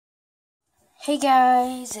Hey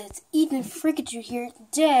guys, it's Eden Freakachu here.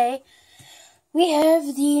 Today, we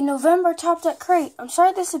have the November Top Deck Crate. I'm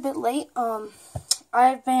sorry this is a bit late.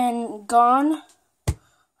 I've been gone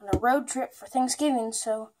on a road trip for Thanksgiving,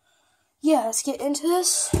 so yeah, let's get into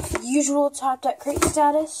this. Usual Top Deck Crate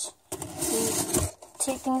status. We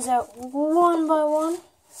take things out one by one.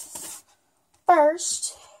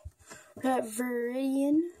 First, we got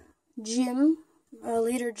Viridian, Jim,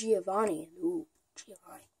 later Giovanni. Ooh,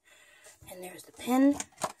 Giovanni. And there's the pin.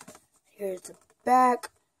 Here's the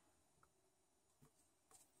back.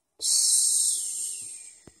 So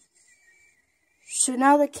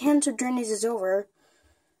now the cancer journeys is over.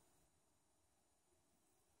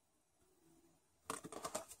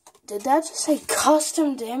 Did that just say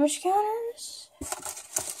custom damage counters? I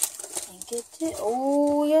think it did.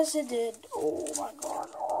 Oh, yes it did. Oh my god.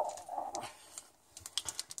 Oh.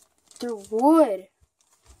 They're wood.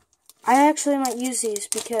 I actually might use these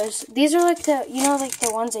because these are like the, like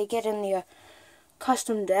the ones they get in the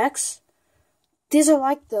custom decks. These are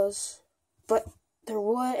like those, but they're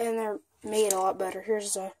wood and they're made a lot better.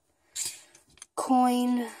 Here's a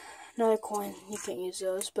coin, another coin. You can't use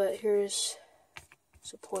those, but here's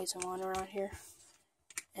a poison one around here,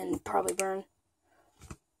 and probably burn.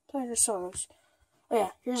 I just saw those. Oh yeah,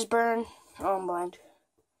 here's burn. Oh, I'm blind.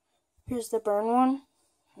 Here's the burn one,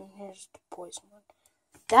 and here's the poison one.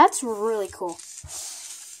 That's really cool.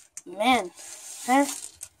 Man.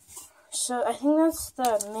 So I think that's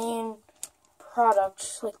the main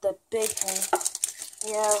product, like the big thing.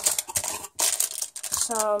 We have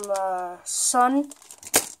some sun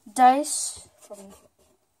dice from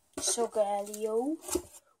Solgaleo.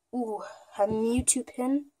 Ooh, a Mewtwo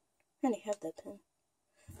pin. I already have that pin.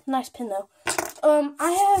 Nice pin though.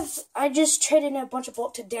 I just traded in a bunch of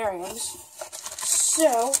Bultidariums.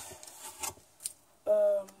 So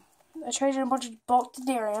I traded in a bunch of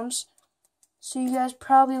Bultidariums, so you guys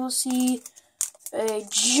probably will see a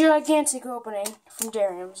gigantic opening from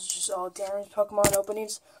Dariums. It's just all Dariums Pokemon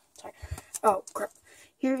openings. Sorry. Oh, crap.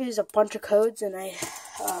 Here is a bunch of codes and a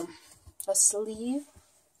sleeve.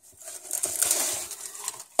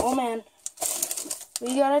 Oh, man.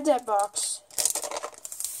 We got a deck box.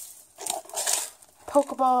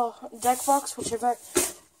 Pokeball deck box, which I've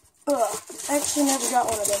actually never got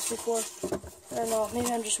one of those before. I don't know, maybe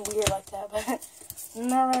I'm just weird like that, but I've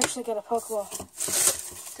never actually got a Pokeball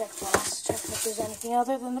deck box. Check if there's anything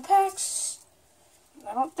other than the packs.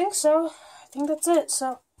 I don't think so. I think that's it,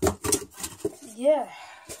 so yeah.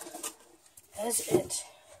 That's it.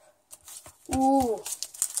 Ooh,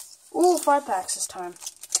 5 packs this time.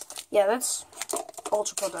 Yeah, that's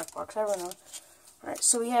Ultra Pro deck box, I remember. Alright,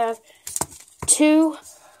 so we have 2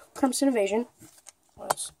 Crimson Invasion.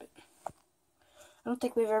 I don't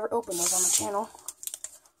think we've ever opened those on the channel.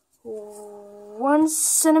 1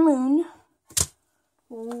 Cinnamon,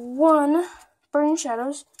 1 Burning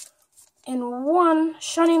Shadows, and 1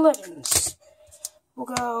 Shiny Legends. We'll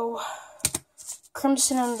go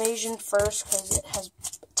Crimson Invasion first because it has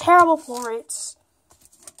terrible pull rates.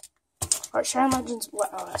 Alright, Shiny Legends.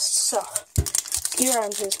 Wow, so get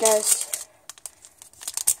around to this, guys.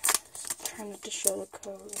 Just trying not to show the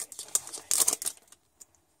code.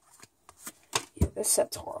 This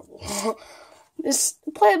set's horrible. This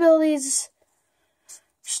playability is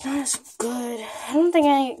just not as good. I don't think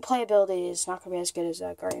any playability is not going to be as good as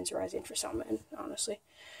Guardians Rising for some men, honestly.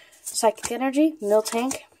 Psychic Energy,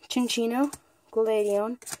 Miltank, Chinchino,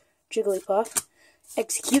 Gladion, Jigglypuff,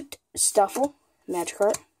 Execute, Stuffle,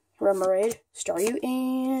 Magikarp, Remoraid, Staryu,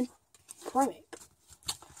 and Primeape.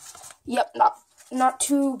 Yep, not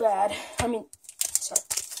too bad. I mean, sorry.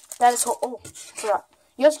 That is forgot.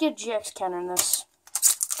 You also get a GX counter in this.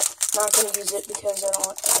 Not going to use it because I don't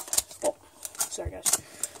want... Oh, sorry guys.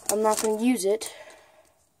 I'm not going to use it.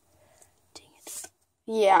 Dang it.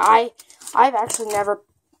 Yeah, I've actually never...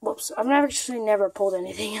 Whoops. I've never pulled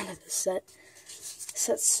anything out of this set. This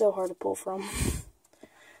set's so hard to pull from.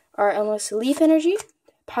 Alright, unless Leaf Energy,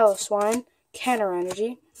 Piloswine, Canner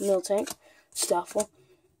Energy, Miltank, Stuffle,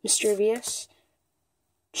 Mischievous,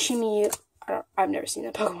 Chimeo... I've never seen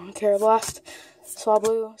that Pokemon. Carablast,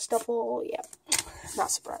 Swablu, Stuffle, yeah. Not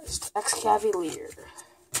surprised. Excavalier.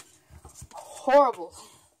 Horrible.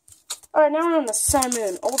 Alright, now we're on the Sun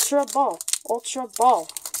Moon. Ultra Ball. Ultra Ball.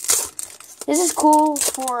 This is cool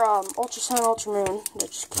for Ultra Sun, Ultra Moon that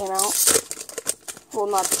just came out. Well,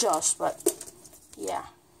 not just, but yeah.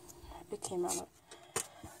 It came out.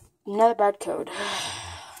 Another bad code.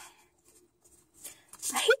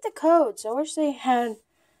 I hate the codes. I wish they had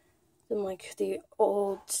them like the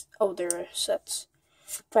older sets.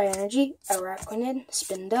 Fire Energy, Araquanid,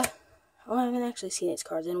 Spinda. Oh, I haven't actually seen these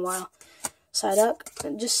cards in a while. side up.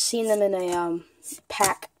 I've just seen them in a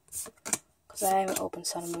pack. Because I haven't opened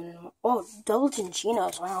Sun and Moon in a while. Oh, double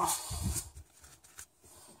Ginginos, wow.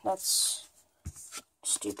 That's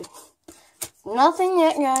stupid. Nothing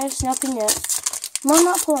yet, guys, nothing yet. Might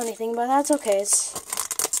not pull anything, but that's okay.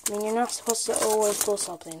 I mean, you're not supposed to always pull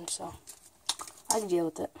something, so I can deal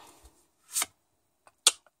with it.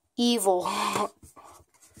 Evil.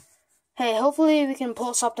 Hey, hopefully we can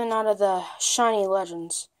pull something out of the shiny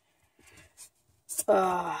legends.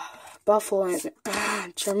 Buffalo,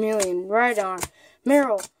 Charmeleon, Rhydon,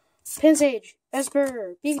 Meryl, Pinsage,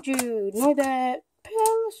 Esper, Pikachu, Noibat,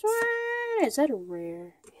 Palisade. Is that a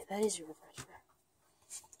rare? Yeah, that is a reverse rare.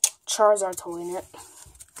 Charizard totally in it.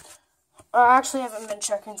 I actually haven't been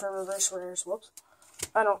checking for reverse rares. Whoops.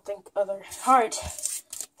 I don't think other. Alright.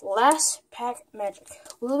 Last pack magic.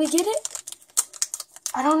 Will we get it?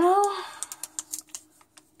 I don't know.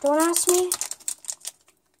 Don't ask me.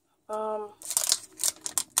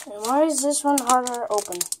 And why is this one harder to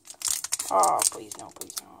open? Oh, please no,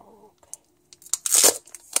 please no. Okay.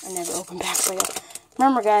 I never open packs like that.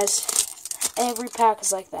 Remember, guys, every pack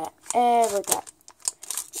is like that. Every pack.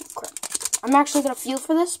 Crap. I'm actually going to feel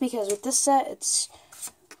for this because with this set, it's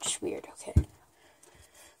just weird. Okay.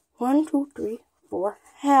 1, 2, 3, 4.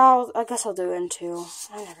 Hell, I guess I'll do it in 2.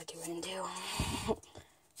 I never do it in 2.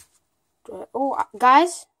 Oh,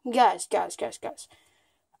 guys.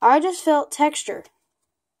 I just felt texture.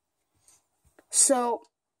 So,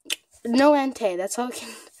 no Entei. That's all I can.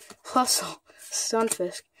 Plusle,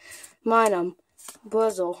 Stunfisk, Minun,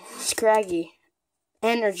 Buzzle, Scraggy,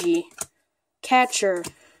 Energy, Catcher,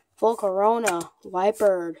 Volcarona,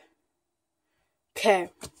 Whitebird. Okay.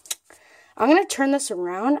 I'm going to turn this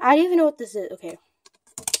around. I don't even know what this is. Okay.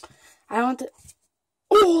 I want to...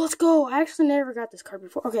 Oh, let's go. I actually never got this card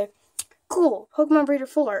before. Okay. Cool. Pokemon Breeder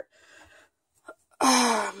Full Art.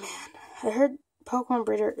 Oh, man. I heard Pokemon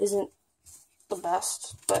Breeder isn't the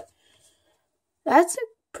best, but that's a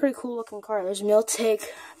pretty cool looking card. There's Miltank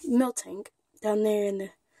down there in the...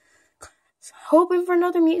 Hoping for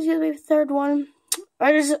another Mewtwo, maybe third one.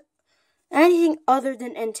 Or just anything other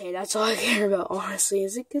than Entei. That's all I care about, honestly.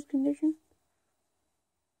 Is it good condition?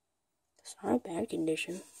 It's not a bad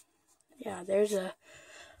condition. Yeah, there's a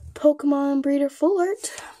Pokemon Breeder Full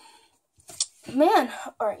Art. Man,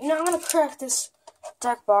 alright, I'm gonna crack this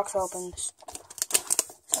deck box open.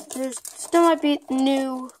 There's still might be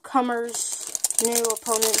newcomers, new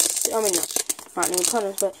opponents. I mean, not new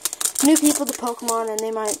opponents, but new people to Pokemon, and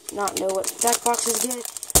they might not know what deck box is good.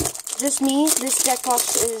 Just me, this deck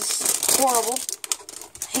box is horrible.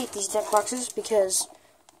 I hate these deck boxes because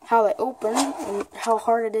how they open and how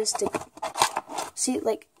hard it is to see,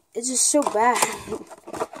 like, it's just so bad.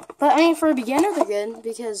 But, I mean, for a beginner, they're good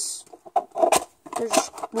because they're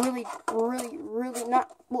just really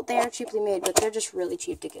not, well, they are cheaply made, but they're just really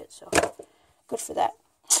cheap to get, so good for that.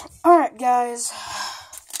 Alright, guys.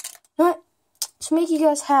 To make you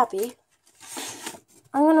guys happy,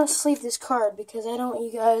 I'm going to sleeve this card because I don't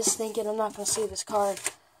want you guys thinking I'm not going to sleeve this card.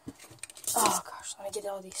 Oh, gosh, let me get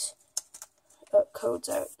all these codes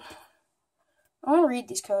out. I'm going to read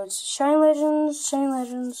these codes. Shine Legends, Shine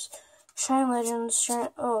Legends, Shine Legends, Shine...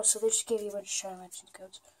 Oh, so they just gave you a bunch of Shine Legends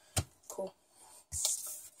codes. Cool.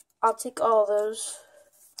 I'll take all of those.